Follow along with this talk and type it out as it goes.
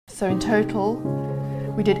So in total,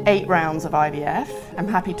 we did 8 rounds of IVF. I'm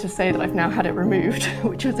happy to say that I've now had it removed,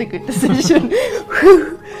 which was a good decision.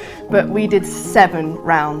 But we did 7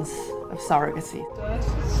 rounds of surrogacy.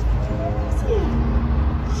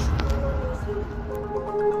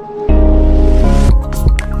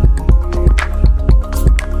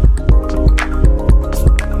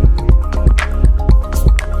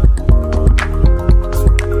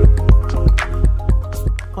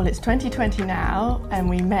 Well, it's 2020 now, and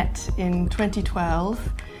we met in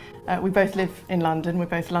 2012. We both live in London, we're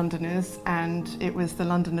both Londoners, and it was the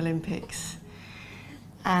London Olympics.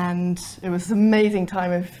 And it was an amazing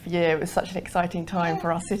time of year. It was such an exciting time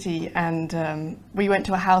for our city, and we went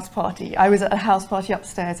to a house party. I was at a house party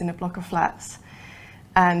upstairs in a block of flats,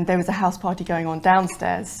 and there was a house party going on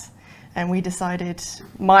downstairs, and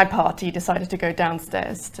my party decided to go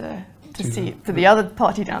downstairs to see for the other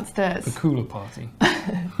party downstairs. The cooler party.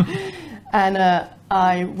 And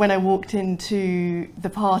when I walked into the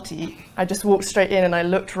party, I just walked straight in and I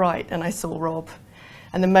looked right and I saw Rob.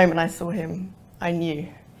 And the moment I saw him, I knew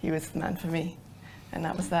he was the man for me. And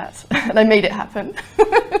that was that. And I made it happen.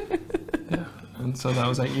 Yeah, and so that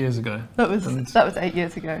was 8 years ago. That was 8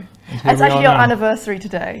 years ago. It's we actually are our now. anniversary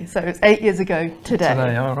today. So it's 8 years ago today.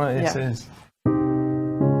 Today, all right, yes, Yeah. it is.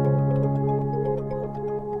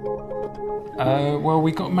 Well,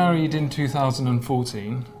 we got married in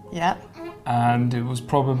 2014. Yeah. And it was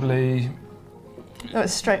probably It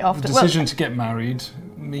was straight after. the decision to get married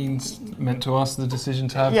meant to us the decision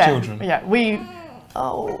to have yeah, children. Yeah,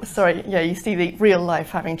 you see the real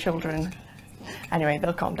life having children. Anyway,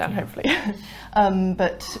 they'll calm down hopefully.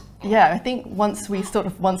 But yeah, I think once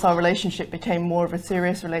our relationship became more of a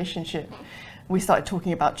serious relationship, we started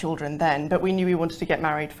talking about children then, but we knew we wanted to get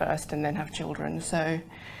married first and then have children. So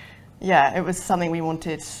yeah, it was something we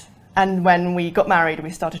wanted. And when we got married, we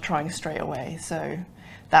started trying straight away. So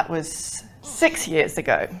that was 6 years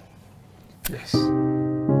ago. Yes.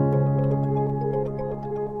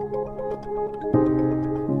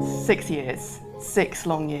 6 years, 6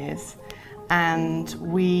 long years. And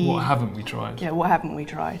What haven't we tried? Yeah, what haven't we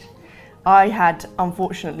tried? I had,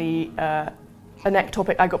 unfortunately, an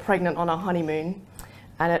ectopic. I got pregnant on our honeymoon,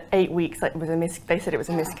 and at 8 weeks, they said it was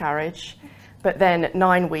a miscarriage. But then at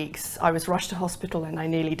 9 weeks, I was rushed to hospital and I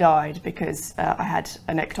nearly died because I had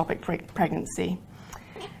an ectopic pregnancy.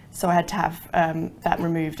 So I had to have that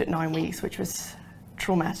removed at 9 weeks, which was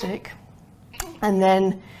traumatic. And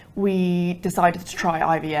then we decided to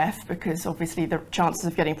try IVF because obviously the chances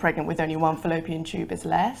of getting pregnant with only one fallopian tube is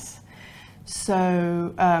less.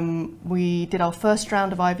 So we did our first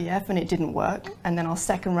round of IVF and it didn't work. And then our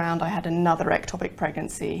second round, I had another ectopic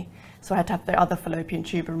pregnancy. So I had to have the other fallopian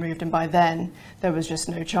tube removed, and by then there was just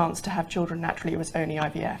no chance to have children naturally. It was only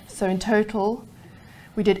IVF. So in total,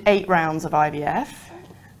 we did 8 rounds of IVF,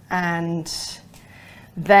 and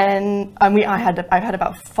then I've had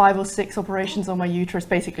about 5 or 6 operations on my uterus.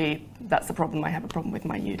 Basically, that's the problem. I have a problem with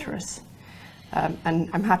my uterus, and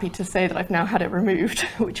I'm happy to say that I've now had it removed,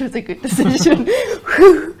 which was a good decision.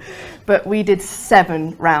 But we did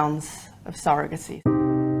 7 rounds of surrogacy.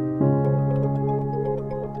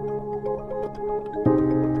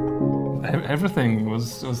 Everything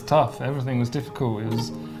was tough. Everything was difficult. It was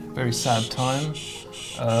a very sad time.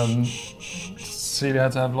 Celia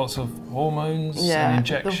had to have lots of hormones and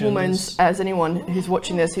injections. The hormones, as anyone who's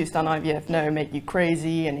watching this who's done IVF know, make you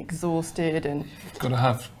crazy and exhausted, and got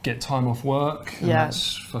to get time off work. And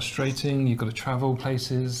that's frustrating. You've got to travel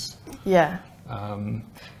places. Yeah.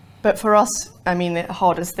 But for us, I mean, the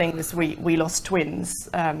hardest thing was we lost twins.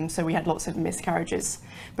 So we had lots of miscarriages,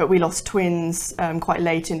 but we lost twins quite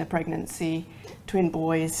late in the pregnancy, twin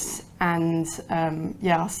boys. And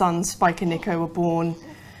our sons, Spike and Nico, were born.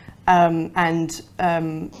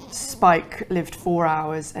 Spike lived 4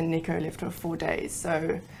 hours and Nico lived for 4 days.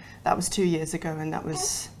 So that was 2 years ago, and that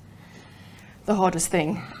was the hardest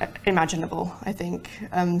thing imaginable, I think.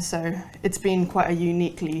 So it's been quite a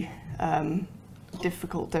uniquely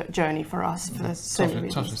difficult journey for us for so many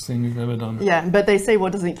reasons. Toughest thing we've ever done. Yeah, but they say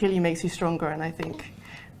what doesn't kill you makes you stronger, and I think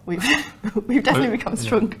we've definitely become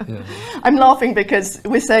stronger. Yeah. I'm laughing because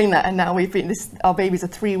we're saying that, and now our babies are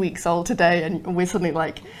 3 weeks old today, and we're suddenly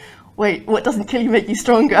like, wait, what doesn't kill you make you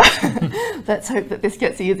stronger? Let's hope that this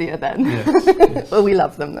gets easier then. Yes. Well, we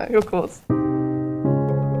love them though, of course.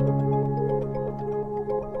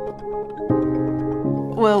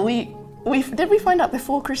 Well, did we find out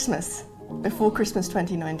before Christmas? Before Christmas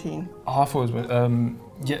 2019? I thought it was,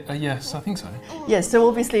 yes, I think so. Yes, so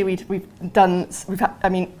obviously we've had,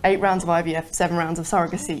 8 rounds of IVF, 7 rounds of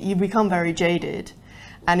surrogacy. You become very jaded,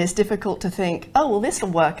 And it's difficult to think, oh, well, this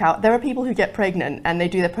will work out. There are people who get pregnant and they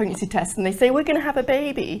do their pregnancy tests and they say, we're going to have a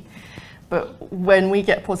baby. But when we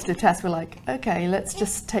get positive tests, we're like, okay, let's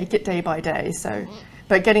just take it day by day. So,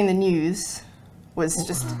 but getting the news was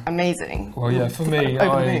just amazing. Well, yeah, for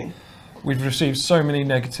me, we've received so many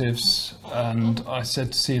negatives, and I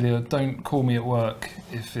said to Celia, don't call me at work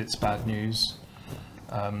if it's bad news.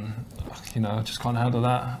 You know, I just can't handle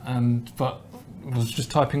that. But I was just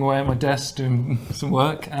typing away at my desk doing some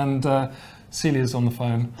work, and Celia's on the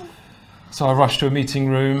phone. So I rushed to a meeting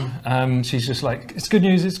room, and she's just like, it's good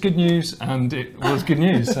news, and it was good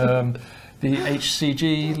news. The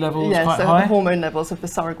HCG levels quite high. The hormone levels of the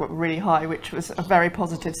surrogate were really high, which was a very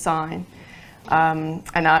positive sign. And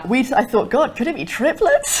I thought, God, could it be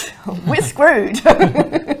triplets? We're screwed.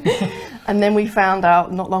 And then we found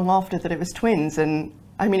out not long after that it was twins, and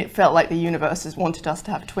I mean, it felt like the universe has wanted us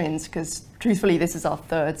to have twins, because truthfully, this is our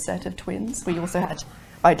third set of twins. We also had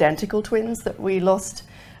identical twins that we lost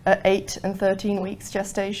at 8 and 13 weeks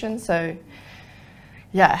gestation. So,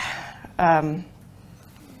 yeah,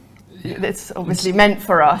 it's obviously meant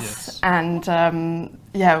for us. Yes. And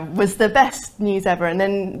yeah, was the best news ever. And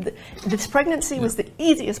then this pregnancy was the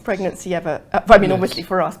easiest pregnancy ever. I mean, obviously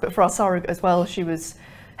for us, but for our surrogate as well. She was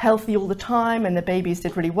healthy all the time, and the babies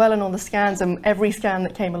did really well in all the scans. And every scan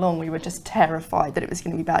that came along, we were just terrified that it was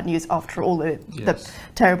going to be bad news after all the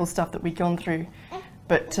terrible stuff that we'd gone through.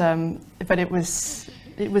 But it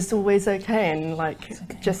was always okay, and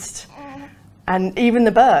like just, and even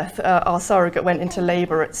the birth, our surrogate went into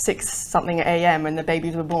labour at 6-something a.m. and the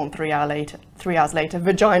babies were born 3 hours later,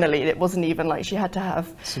 vaginally. It wasn't even like she had to have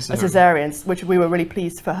a cesarean, which we were really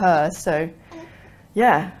pleased for her. So,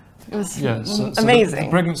 yeah, it was amazing. So the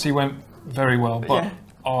pregnancy went very well, but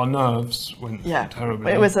our nerves went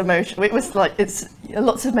terribly. It was emotional. It was like, it's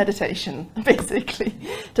lots of meditation, basically,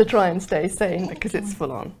 to try and stay sane, because it's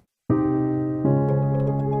full on.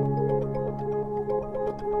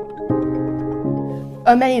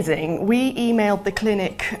 Amazing. We emailed the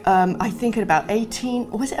clinic, I think at about 18,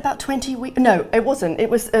 or was it about 20 weeks? No, it wasn't. It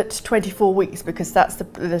was at 24 weeks, because that's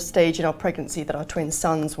the stage in our pregnancy that our twin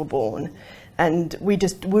sons were born. And we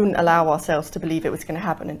just wouldn't allow ourselves to believe it was going to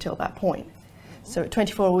happen until that point. So at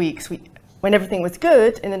 24 weeks, when everything was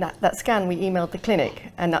good, in that scan, we emailed the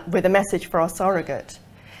clinic and with a message for our surrogate.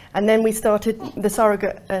 And then we started, the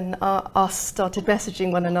surrogate and us started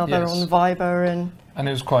messaging one another on Viber. And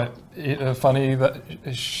it was quite funny that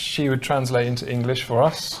she would translate into English for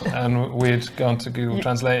us, and we'd go on to Google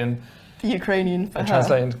Translate and Ukrainian for her.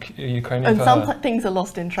 Translate into Ukrainian for her. And some things are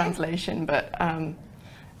lost in translation, but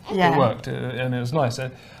it worked, and it was nice.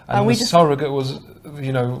 And the surrogate was,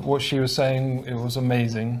 you know, what she was saying, it was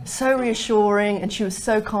amazing. So reassuring, and she was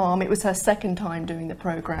so calm. It was her second time doing the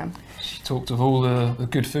programme. She talked of all the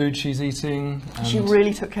good food she's eating. And she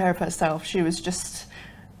really took care of herself. She was just,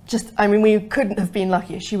 I mean, we couldn't have been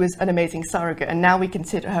luckier. She was an amazing surrogate, and now we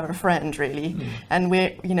consider her a friend, really. And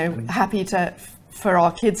we're, you know, happy for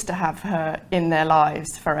our kids to have her in their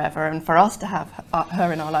lives forever, and for us to have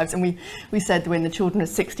her in our lives. And we said when the children are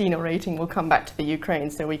 16 or 18, we'll come back to the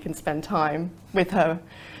Ukraine so we can spend time with her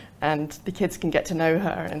and the kids can get to know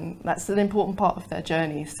her, and that's an important part of their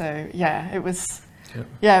journey. So yeah, it was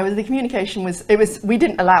the communication was, we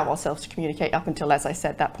didn't allow ourselves to communicate up until, as I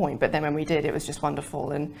said, that point, but then when we did, it was just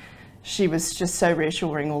wonderful, and she was just so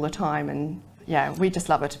reassuring all the time, and yeah, we just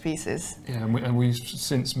love her to pieces. Yeah, and we've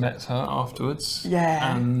since met her afterwards.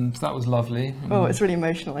 Yeah. And that was lovely. Oh, it's really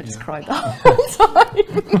emotional. I just cried the whole time.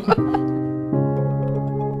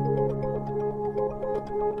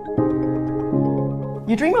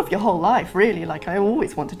 You dream of your whole life, really. Like, I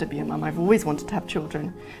always wanted to be a mum. I've always wanted to have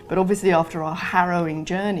children. But obviously after our harrowing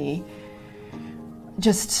journey,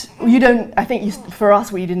 I think for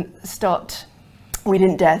us, we didn't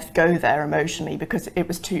dare go there emotionally, because it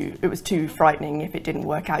was too frightening if it didn't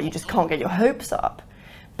work out. You just can't get your hopes up.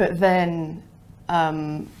 But then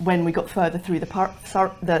when we got further through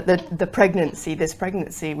the pregnancy, this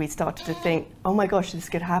pregnancy, we started to think, oh my gosh, this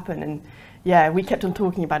could happen. And yeah, we kept on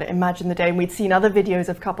talking about it. Imagine the day, and we'd seen other videos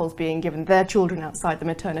of couples being given their children outside the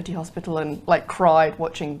maternity hospital and like cried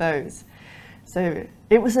watching those. So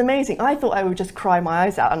it was amazing. I thought I would just cry my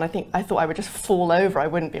eyes out, and I thought I would just fall over. I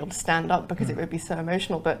wouldn't be able to stand up because it would be so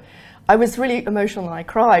emotional. But I was really emotional and I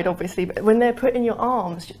cried, obviously. But when they're put in your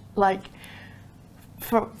arms, like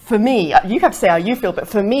for me, you have to say how you feel, but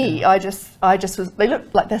for me, I just was, they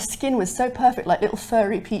looked like their skin was so perfect, like little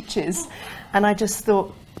furry peaches. And I just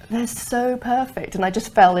thought, they're so perfect. And I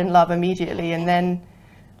just fell in love immediately. And then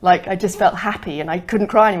like, I just felt happy and I couldn't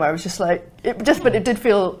cry anymore. I was just like, but it did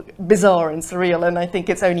feel bizarre and surreal. And I think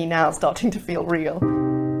it's only now starting to feel real.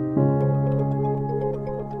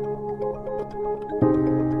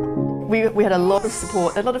 we had a lot of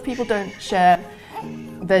support. A lot of people don't share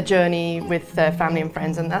their journey with their family and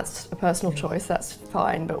friends, and that's a personal choice, that's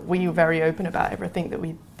fine, but we were very open about everything that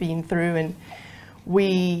we've been through, and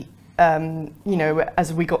we, you know,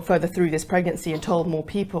 as we got further through this pregnancy and told more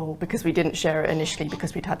people, because we didn't share it initially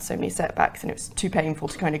because we'd had so many setbacks and it was too painful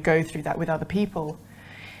to kind of go through that with other people,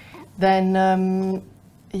 then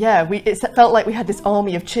yeah, it felt like we had this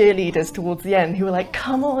army of cheerleaders towards the end who were like,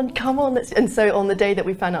 come on, come on. And so on the day that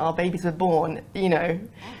we found out our babies were born, you know,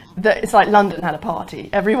 it's like London had a party.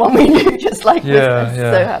 Everyone we knew just like was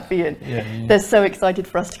so happy, and they're so excited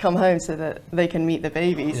for us to come home so that they can meet the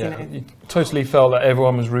babies. Yeah, you know? you totally felt that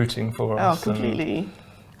everyone was rooting for us. Oh, completely.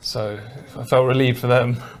 So I felt relieved for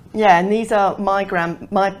them. Yeah, and these are my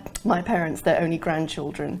parents, their only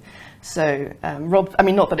grandchildren. So Rob, I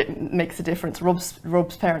mean, not that it makes a difference.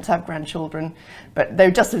 Rob's parents have grandchildren, but they're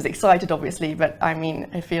just as excited, obviously. But I mean,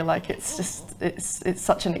 I feel like it's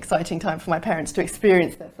such an exciting time for my parents to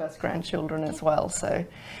experience their first grandchildren as well. So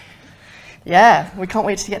yeah, we can't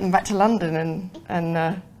wait to get them back to London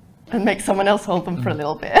and make someone else hold them for a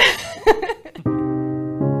little bit.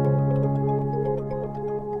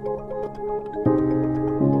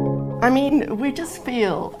 I mean, we just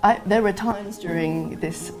feel, there were times during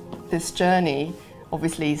this journey,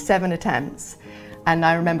 obviously 7 attempts, and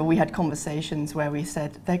I remember we had conversations where we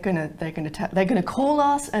said they're gonna call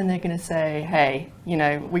us and they're gonna say, hey, you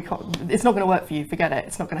know, it's not gonna work for you, forget it,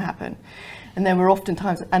 it's not gonna happen. And there were often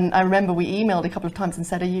times, and I remember we emailed a couple of times and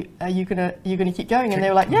said, are you gonna keep going? And they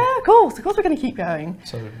were like, yeah, of course we're gonna keep going.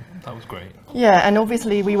 So that was great. Yeah, and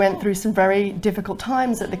obviously we went through some very difficult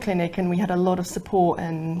times at the clinic, and we had a lot of support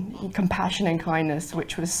and compassion and kindness,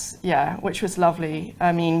 which was lovely.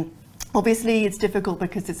 I mean, obviously it's difficult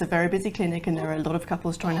because it's a very busy clinic and there are a lot of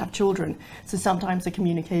couples trying to have children. So sometimes the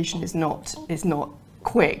communication is not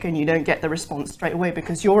quick, and you don't get the response straight away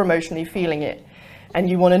because you're emotionally feeling it and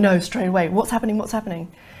you want to know straight away what's happening.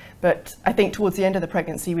 But I think towards the end of the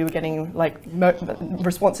pregnancy we were getting like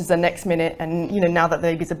responses the next minute, and you know, now that the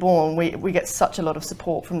babies are born, we get such a lot of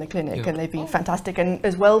support from the clinic, and they've been fantastic. And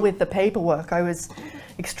as well with the paperwork, I was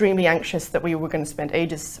extremely anxious that we were going to spend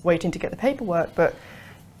ages waiting to get the paperwork, but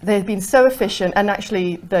they've been so efficient, and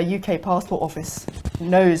actually the UK passport office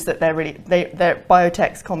knows that their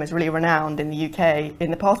BioTexCom is really renowned in the UK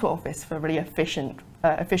in the passport office for really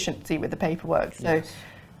efficiency with the paperwork. So yes.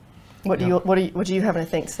 What do you have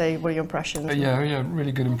anything to say? What are your impressions? Yeah,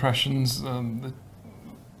 really good impressions. The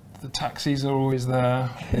taxis are always there.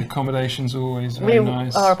 The accommodation's always very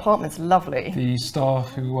nice. Our apartment's lovely. The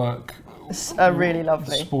staff who work are really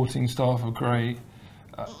lovely. The sporting staff are great.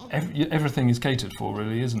 Everything is catered for,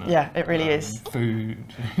 really, isn't it? Yeah, it really is. Food,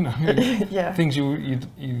 you know, things you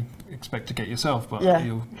expect to get yourself, but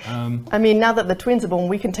I mean, now that the twins are born,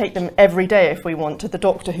 we can take them every day if we want to the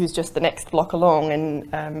doctor who's just the next block along,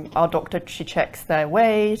 and our doctor, she checks their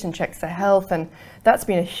weight and checks their health, and that's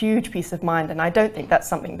been a huge peace of mind. And I don't think that's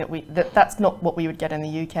something that's not what we would get in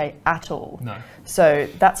the UK at all. No. So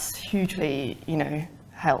that's hugely, you know,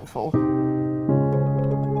 helpful.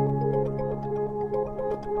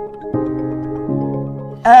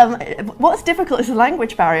 What's difficult is the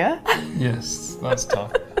language barrier. Yes, that's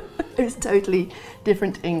tough. It's totally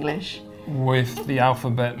different English. With the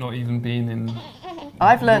alphabet not even being in...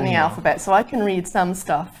 I've learned the alphabet, so I can read some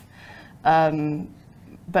stuff,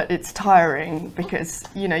 but it's tiring because,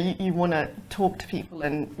 you know, you want to talk to people,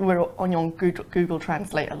 and we're on Google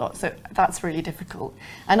Translate a lot, so that's really difficult.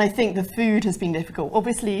 And I think the food has been difficult.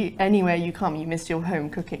 Obviously, anywhere you come, you miss your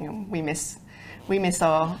home cooking, and we miss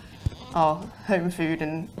our home food,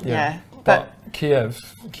 and but Kiev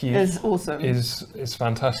is awesome. Is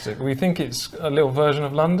fantastic. We think it's a little version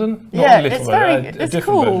of London. It's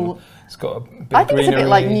cool. Version. It's got a bit I think greenery. It's a bit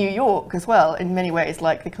like New York as well in many ways,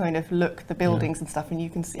 like the kind of look, the buildings and stuff, and you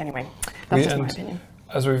can see. Anyway, that's just my opinion.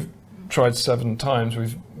 As we've tried 7 times,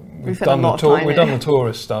 we've done the tour. We've done the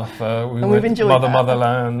tourist stuff. We've enjoyed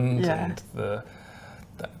Motherland, and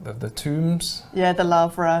the tombs. Yeah, the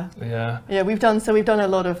Lavra. Yeah, we've done a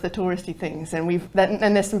lot of the touristy things, and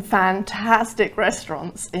there's some fantastic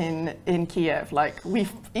restaurants in Kiev. Like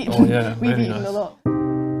we've eaten a lot.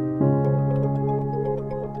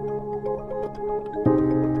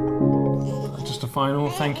 Just a final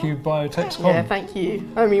thank you, BioTexCom. Yeah, thank you.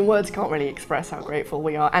 I mean, words can't really express how grateful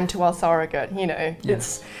we are, and to our surrogate, you know,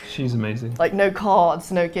 she's amazing. Like no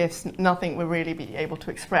cards, no gifts, nothing will really be able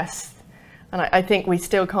to express. And I think we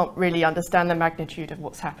still can't really understand the magnitude of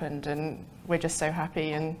what's happened, and we're just so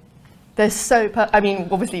happy. And they're so, I mean,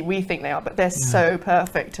 obviously we think they are, but they're so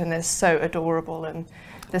perfect, and they're so adorable, and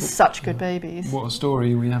they're such good babies. What a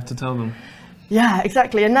story we have to tell them. Yeah,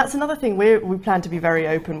 exactly. And that's another thing. We plan to be very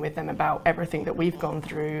open with them about everything that we've gone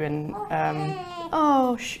through. And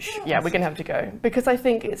yeah, we're going to have to go, because I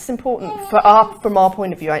think it's important from our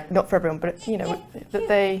point of view, not for everyone, but you know, that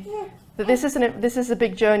this is a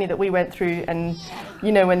big journey that we went through. And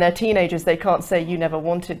you know, when they're teenagers, they can't say you never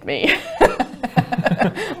wanted me.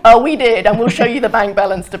 Oh, we did, and we'll show you the bank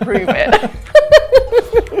balance to prove it.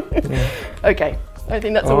 Yeah. Okay, I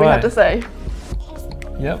think that's all we have to say.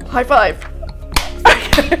 Yep. High five.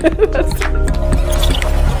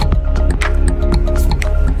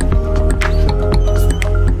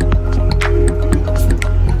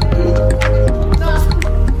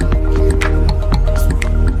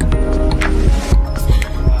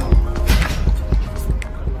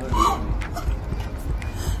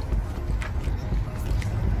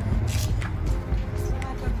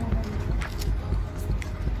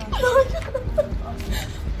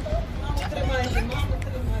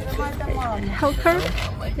 Help her.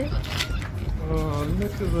 Oh,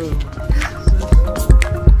 look at them.